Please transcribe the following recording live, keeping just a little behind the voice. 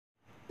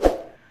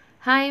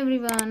Hi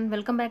everyone,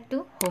 welcome back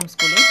to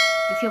Homeschooling.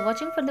 If you're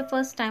watching for the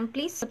first time,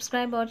 please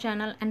subscribe our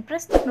channel and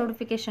press the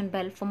notification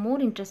bell for more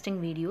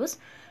interesting videos.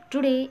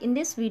 Today in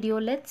this video,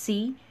 let's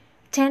see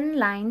 10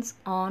 lines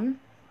on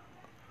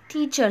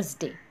Teacher's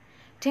Day.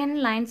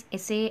 10 lines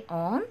essay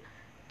on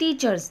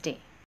Teacher's Day.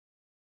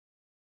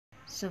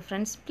 So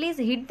friends, please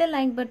hit the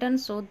like button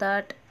so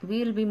that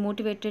we will be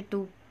motivated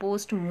to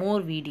post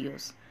more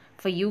videos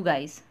for you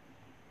guys.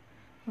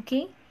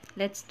 Okay,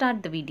 let's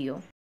start the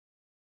video.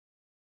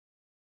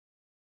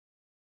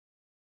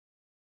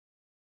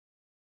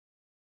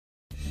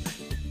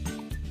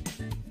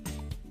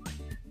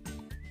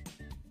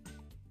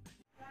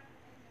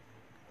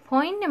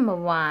 Point number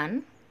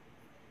 1.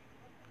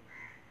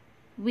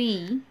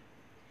 We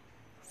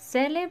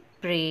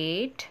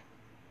celebrate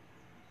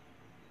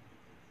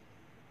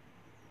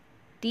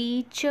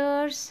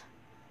Teacher's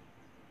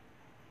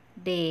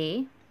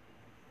Day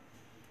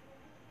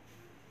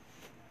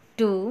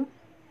to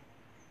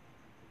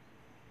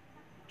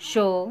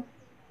show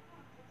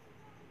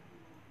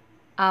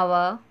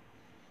our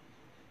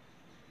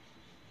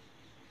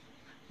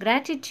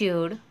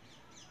gratitude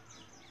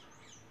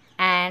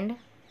and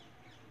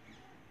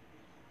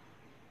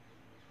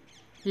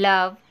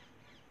love,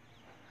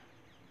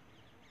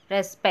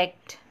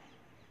 respect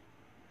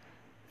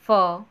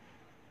for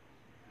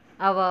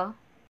our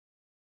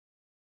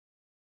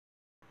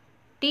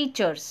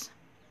teachers.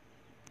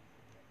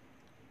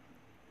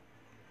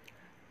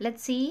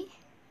 Let's see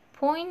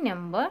point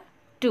number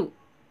 2.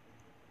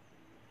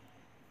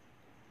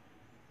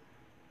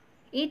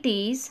 It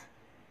is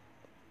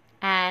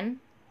an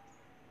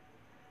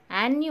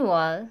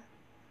annual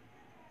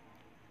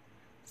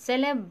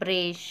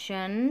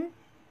celebration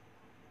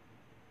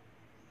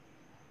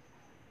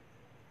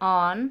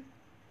on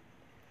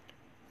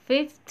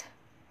 5th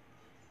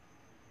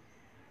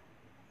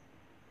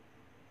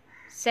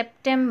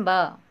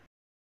September.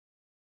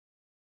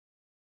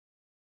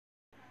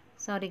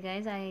 Sorry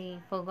guys, I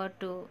forgot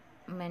to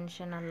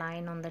mention a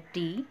line on the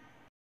T.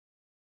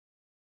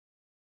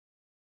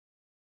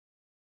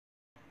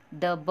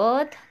 The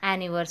birth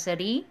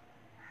anniversary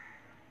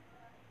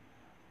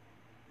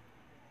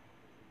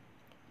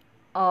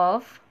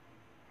of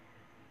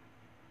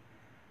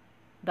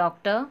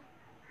Dr.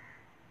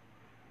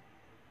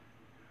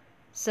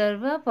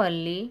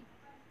 Sarvapalli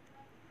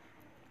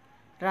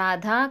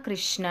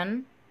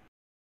Radhakrishnan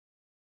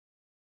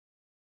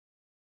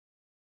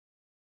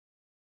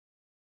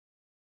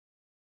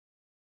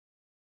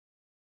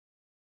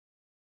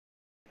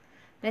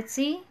Let's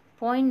see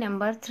point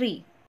number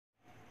 3.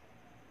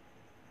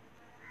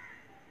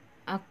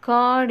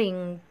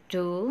 According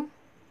to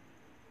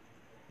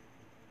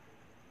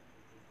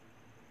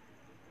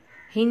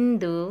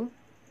Hindu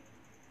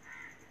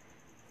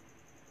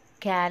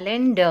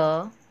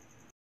calendar,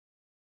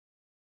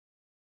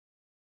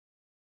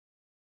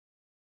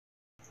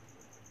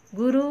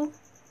 Guru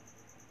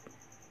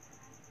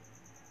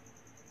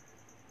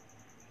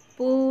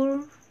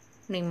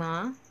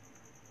Purnima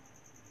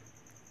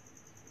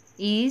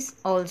is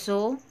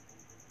also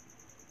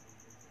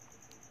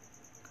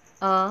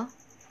a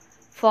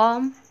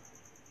form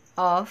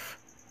of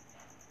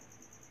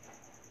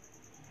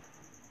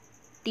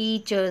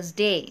Teacher's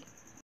Day.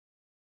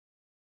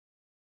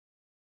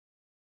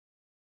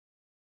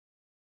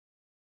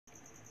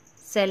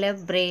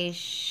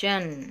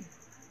 Celebration.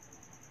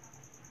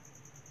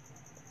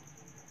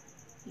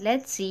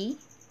 Let's see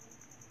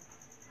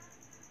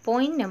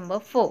point number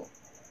 4.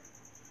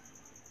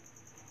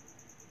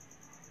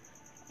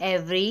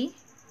 Every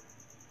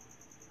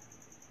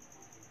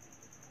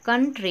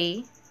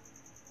country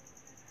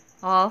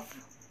of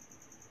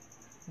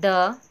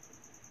the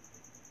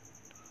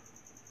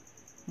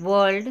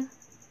world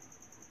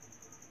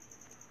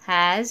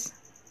has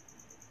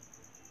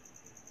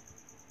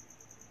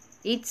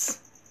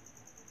its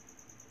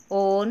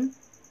own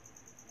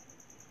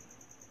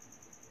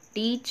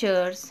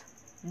Teacher's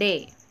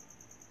Day.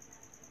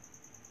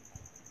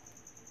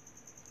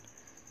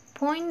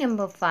 Point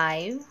number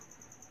 5.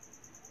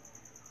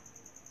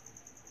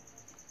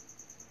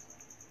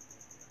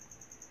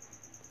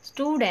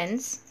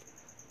 Students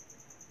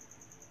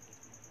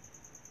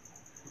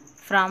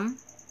from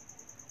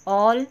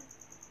all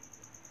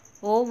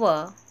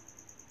over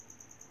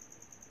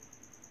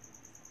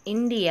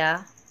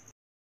India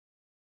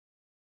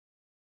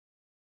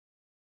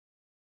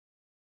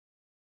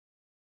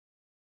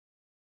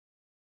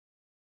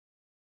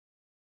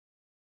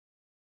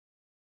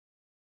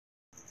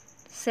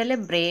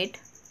celebrate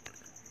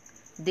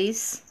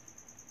this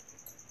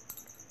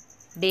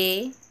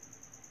day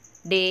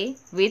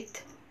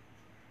with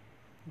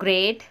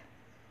great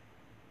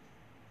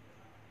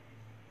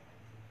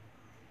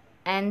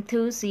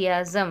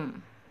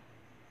enthusiasm.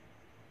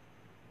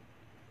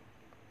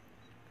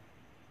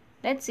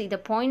 Let's see the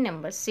point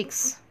number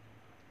 6.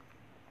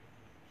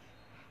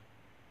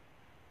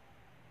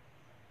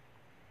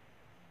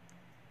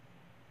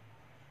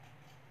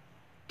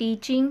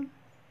 Teaching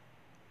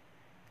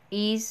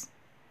is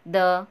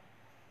the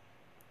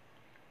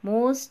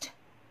most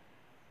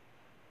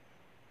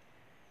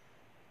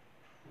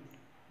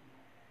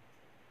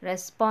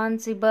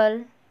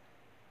responsible,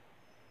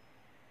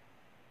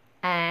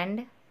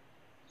 and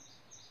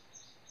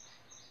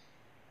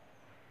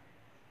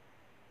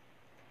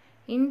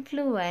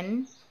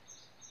influential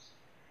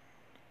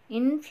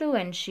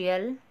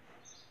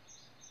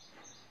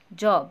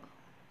job.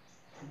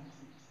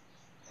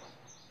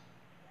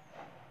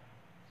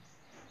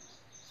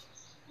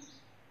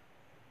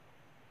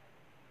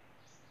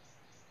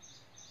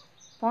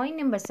 Point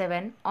number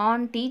 7.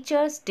 On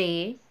Teacher's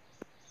Day,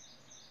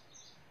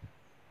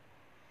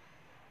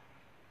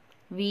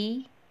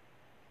 we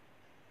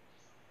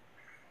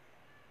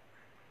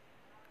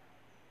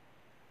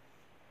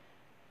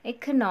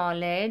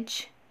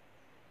acknowledge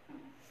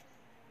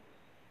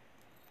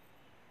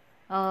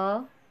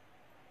a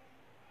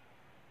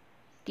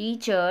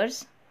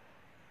teacher's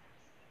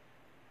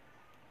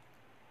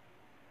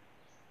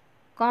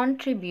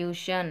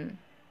contribution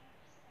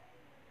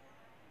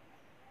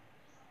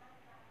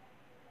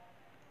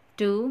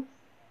to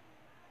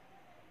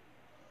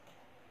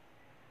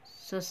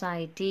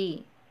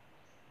society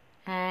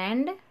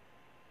and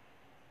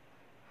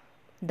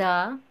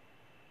the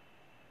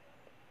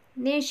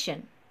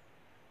nation.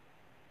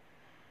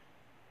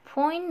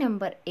 Point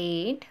number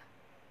 8.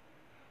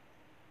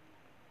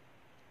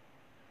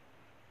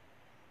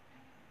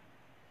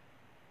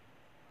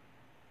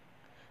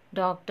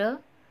 Dr.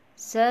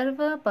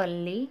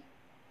 Sarvapalli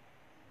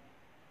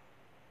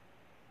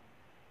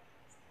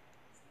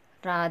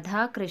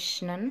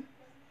Radhakrishnan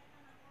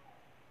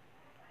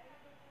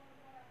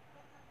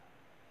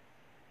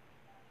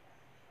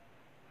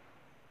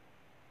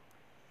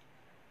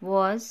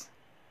was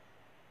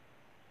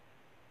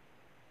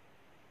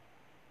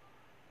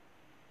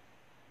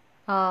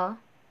a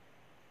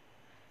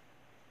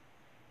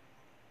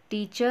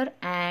teacher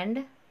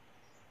and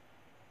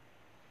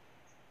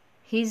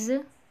his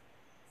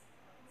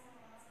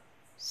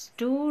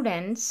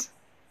students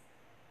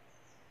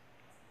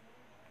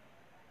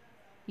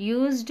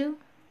used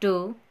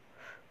to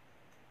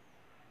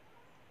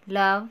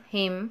love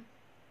him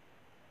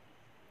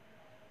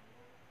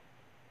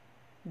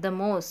the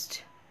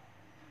most.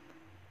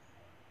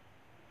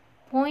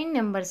 Point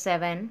number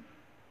 7.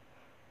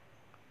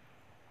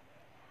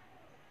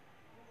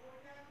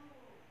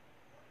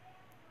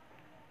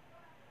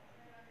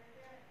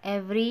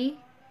 Every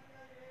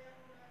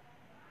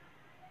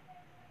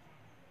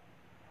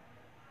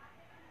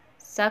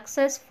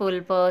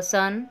successful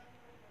person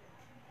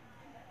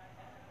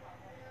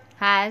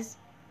has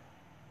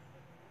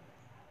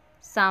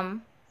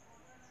some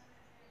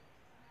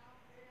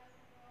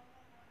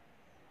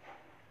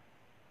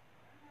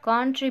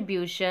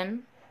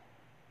contributions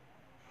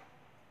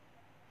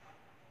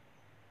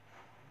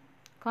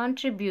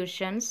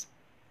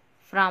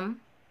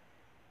from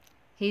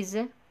his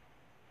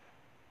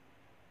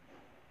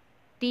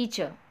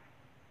teacher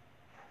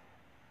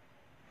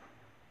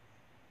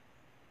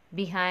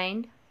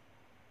behind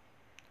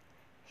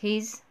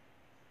his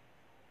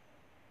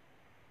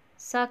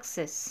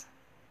success.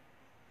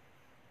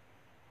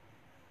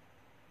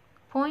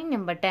 Point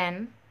number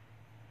 10.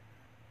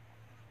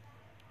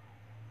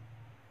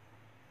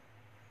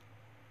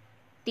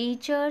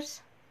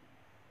 Teachers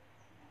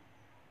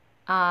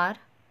are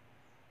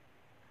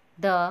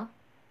the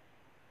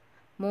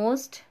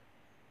most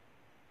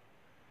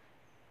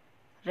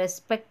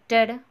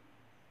respected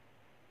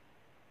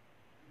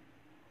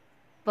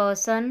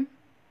person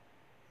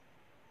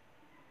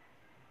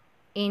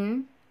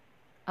in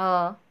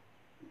a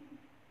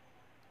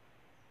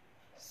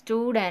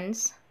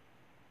student's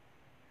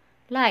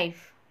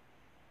life.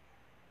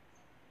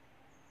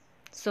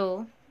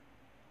 So,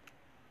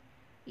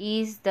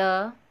 is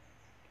the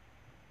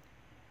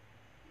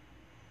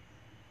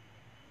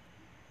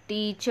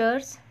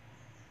Teacher's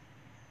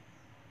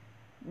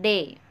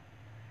Day.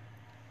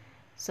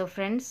 So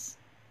friends,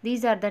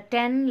 these are the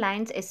 10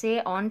 lines essay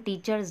on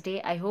Teacher's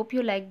Day. I hope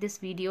you like this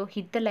video.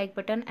 Hit the like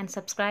button and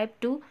subscribe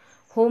to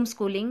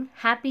Homeschooling.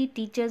 Happy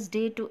Teacher's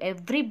Day to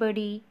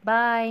everybody.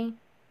 Bye.